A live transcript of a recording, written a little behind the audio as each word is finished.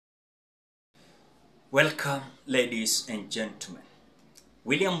Welcome, ladies and gentlemen.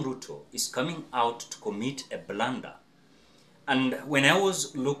 William Ruto is coming out to commit a blunder. And when I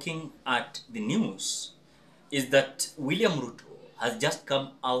was looking at the news, is that William Ruto has just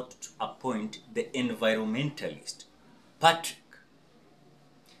come out to appoint the environmentalist Patrick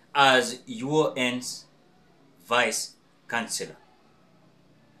as UN's Vice Chancellor.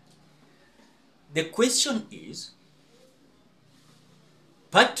 The question is,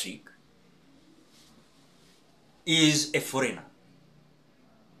 Patrick is a foreigner,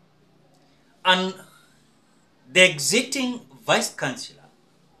 and the exiting Vice Chancellor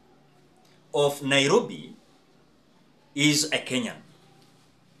of Nairobi is a Kenyan.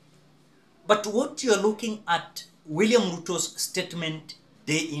 But what you are looking at William Ruto's statement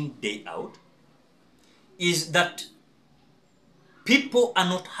day in, day out, is that people are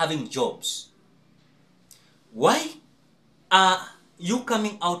not having jobs. Why are you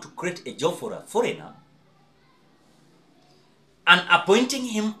coming out to create a job for a foreigner and appointing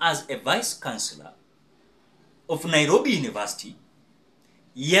him as a Vice Chancellor of Nairobi University,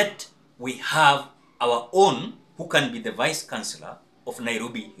 yet we have our own who can be the Vice Chancellor of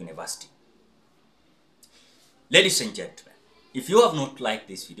Nairobi University? Ladies and gentlemen, if you have not liked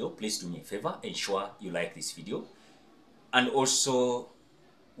this video, please do me a favor, ensure you like this video. And also,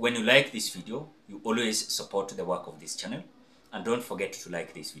 when you like this video, you always support the work of this channel. And don't forget to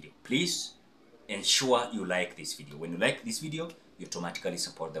like this video. Please ensure you like this video. When you like this video, you automatically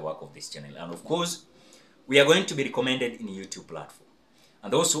support the work of this channel. And of course, we are going to be recommended in the YouTube platform.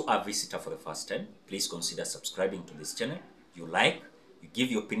 And those who are visitor for the first time, please consider subscribing to this channel. You like, you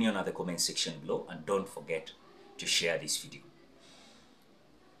give your opinion at the comment section below, and don't forget to share this video.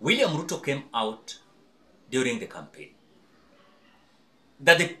 William Ruto came out during the campaign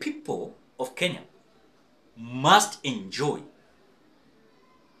that the people of Kenya must enjoy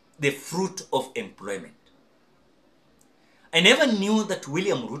the fruit of employment. I never knew that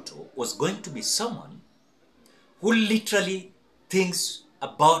William Ruto was going to be someone who literally thinks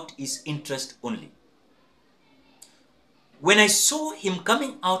about his interest only. When I saw him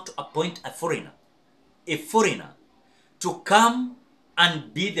coming out to appoint a foreigner to come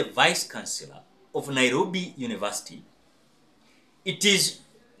and be the Vice Chancellor of Nairobi University, it is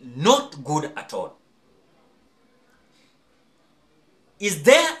not good at all. Is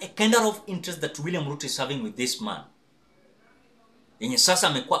there a kind of interest that William Ruto is having with this man? Yenye sasa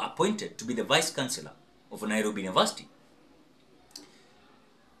amekuwa appointed to be the Vice Chancellor of Nairobi University.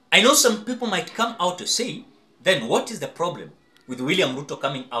 I know some people might come out to say, then what is the problem with William Ruto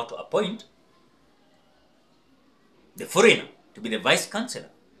coming out to appoint the foreigner to be the Vice Chancellor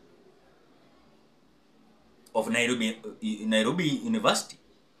of Nairobi University?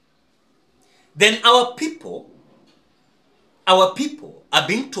 Then our people are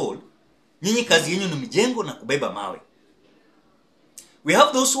being told, nyinyi kazi yenu ni mjengo na kubeba mawe. We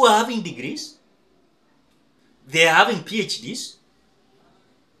have those who are having degrees, they are having PhDs,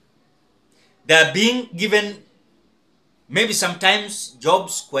 they are being given maybe sometimes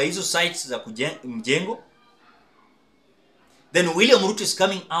jobs kwa hizo sites za mjengo. Then William Ruto is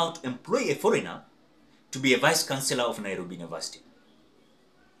coming out to employ a foreigner to be a Vice Chancellor of Nairobi University.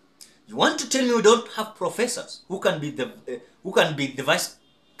 You want to tell me we don't have professors who can be the Vice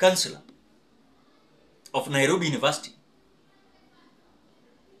Chancellor of Nairobi University?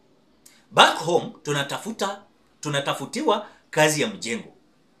 Back home tunatafutiwa kazi ya mjengo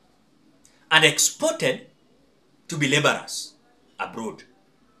and exported to be laborers abroad.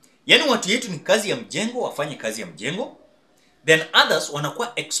 Yani watu yetu ni kazi ya mjengo, wafanye kazi ya mjengo, then others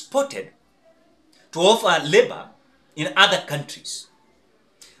wanakuwa exported to offer labor in other countries.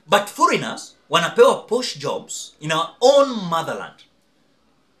 But foreigners wanapewa posh jobs in our own motherland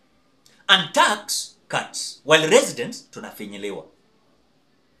and tax cuts, while residents tunafinyelewa.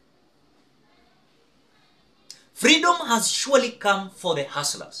 Freedom has surely come for the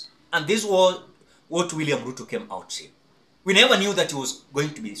hustlers, and this was what William Ruto came out saying. We never knew that it was going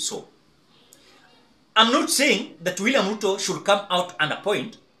to be so. I'm not saying that William Ruto should come out and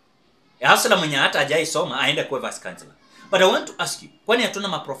appoint a hustler mwenye hata hajai soma aende kuwa Vice Chancellor. But I want to ask you, kwani hatuna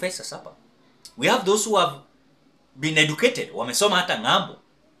ma-professors hapa? We have those who have been educated, wamesoma hata ngambo,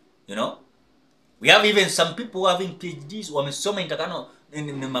 you know? We have even some people having PhDs, wamesoma intakano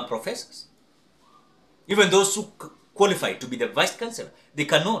ni ma-professors. Even those who qualify to be the Vice Chancellor, they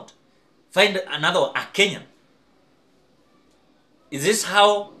cannot find another one, a Kenyan. Is this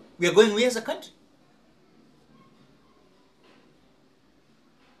how we are going as a country?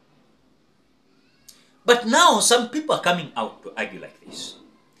 But now some people are coming out to argue like this,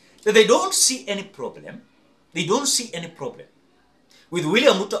 that they don't see any problem. They don't see any problem with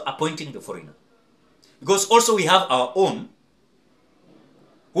William Ruto appointing the foreigner. Because also we have our own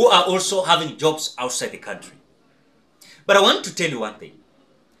who are also having jobs outside the country. But I want to tell you one thing.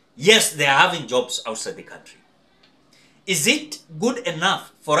 Yes, they are having jobs outside the country. Is it good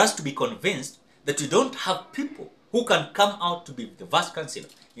enough for us to be convinced that we don't have people who can come out to be the Vice Chancellor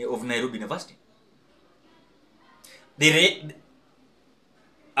of Nairobi University?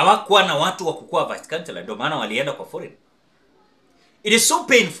 Hawakuwa na watu wa kukuwa Vice Chancellor, ndio maana walienda kwa foreign. It is so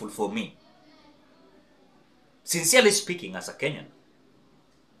painful for me, sincerely speaking, as a Kenyan.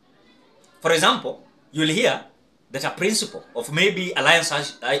 For example, you'll hear that a principal of maybe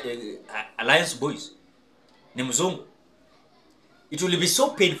Alliance Boys, ni MZUNGU. It will be so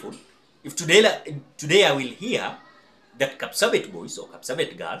painful if today I will hear that Kapsabet Boys or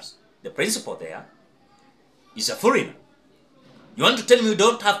Kapsabet Girls, the principal there, is a foreigner. You want to tell me we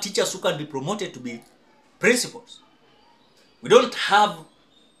don't have teachers who can be promoted to be principals? We don't have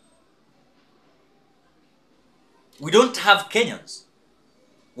Kenyans.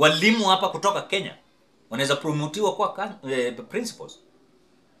 Walimu hapa kutoka Kenya wanaweza promotiwa kwa principals.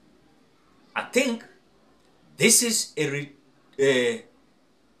 I think this is a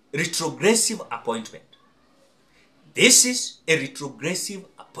retrogressive appointment. This is a retrogressive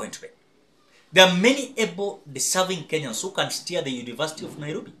appointment. There are many able, deserving Kenyans who can steer the University of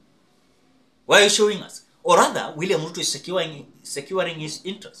Nairobi. Why are you showing us? Or rather, William Ruto is securing his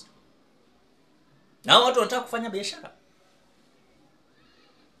interest. Now watu wanataka kufanya biashara.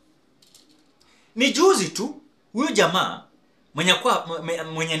 Ni juzi tu, huyu jamaa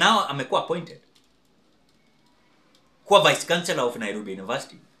mwenye nao amekuwa appointed kuwa Vice Chancellor of Nairobi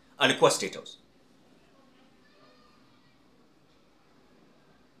University, alikuwa State House.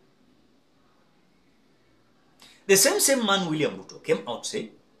 The same man William Ruto came out say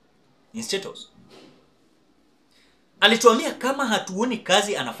in State House, alituambia kama hatuoni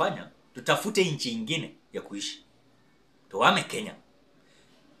kazi anafanya, tutafute nchi nyingine ya kuishi, tuame Kenya.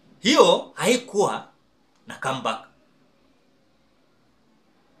 Hiyo haikuwa na comeback.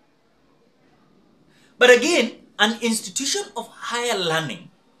 But again, an institution of higher learning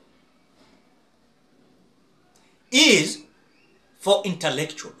is for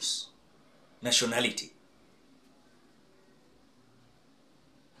intellectuals, nationality.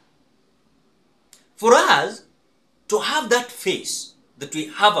 For us to have that face that we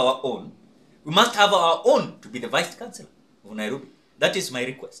have our own, we must have our own to be the Vice Chancellor of Nairobi. That is my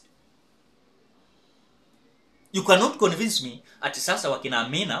request. You cannot convince me ati sasa wakina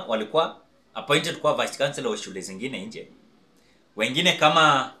Amina walikuwa appointed kwa Vice Chancellor wa shule zingine nje. Wengine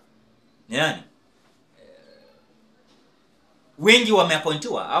kama wengi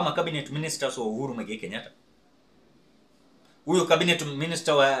wameappointiwa au cabinet ministers wa Uhuru Muigai Kenyatta. Huyo cabinet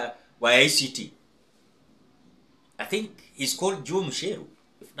minister wa ICT, I think he's called Joe Musheru,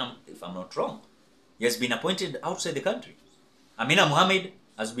 if I'm not wrong. He has been appointed outside the country. Amina Mohammed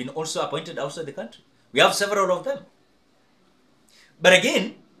has been also appointed outside the country. We have several of them. But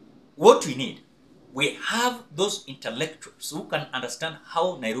again, what we have those intellectuals who can understand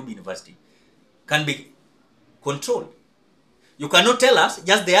how Nairobi University can be controlled. You cannot tell us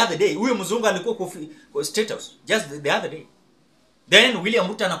just the other day, huyu mzungu alikuwa kwa State House, just the other day. Then William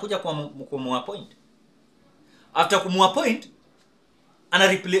Ruto anakuja kumuappoint. After kumuappoint,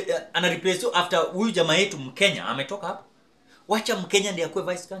 ana replace after huyu jamaa yetu Mkenya ametoka hapo. Wacha Mkenya ndiye akue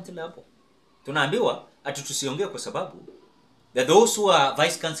Vice Chancellor hapo. Tunaambiwa ati tusiongee kwa sababu that those who are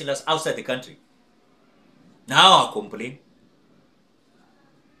Vice Chancellors outside the country now are complaining.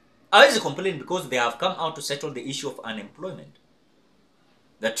 How is it complain? Because they have come out to settle the issue of unemployment.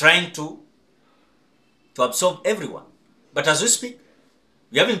 They're trying to absorb everyone. But as we speak,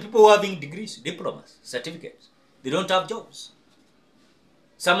 we're having people who are having degrees, diplomas, certificates. They don't have jobs.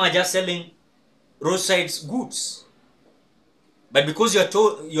 Some are just selling roadside goods. But because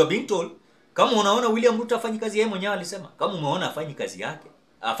you are being told, kama unaona William Ruto afanyi kazi yeye mwenyewe alisema, kama umeona afanyi kazi yake,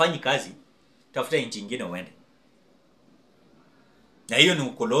 afanyi kazi, tafuta nchi nyingine uende. Na hiyo ni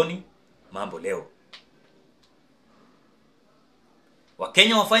ukoloni mambo leo.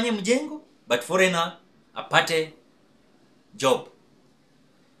 Wakenya wafanye mjengo, but foreigner apate job.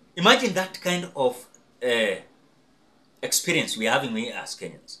 Imagine that kind of experience we are having here as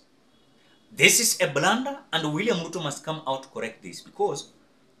Kenyans. This is a blunder, and William Ruto must come out to correct this, because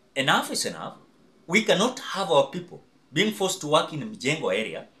enough is enough. We cannot have our people being forced to work in the Mjengo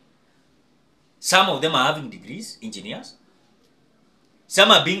area. Some of them are having degrees, engineers.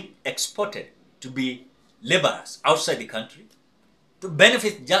 Some are being exported to be laborers outside the country to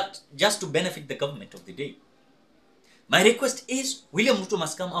benefit just to benefit the government of the day. My request is William Ruto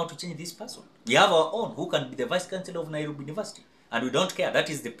must come out to change this person. We have our own who can be the Vice Chancellor of Nairobi University, and we don't care. That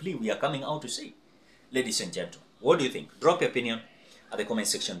is the plea we are coming out to say. Ladies and gentlemen, what do you think? Drop your opinion at the comment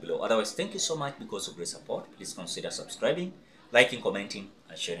section below. Otherwise, thank you so much because of great support. Please consider subscribing, liking, commenting,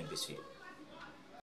 and sharing this video.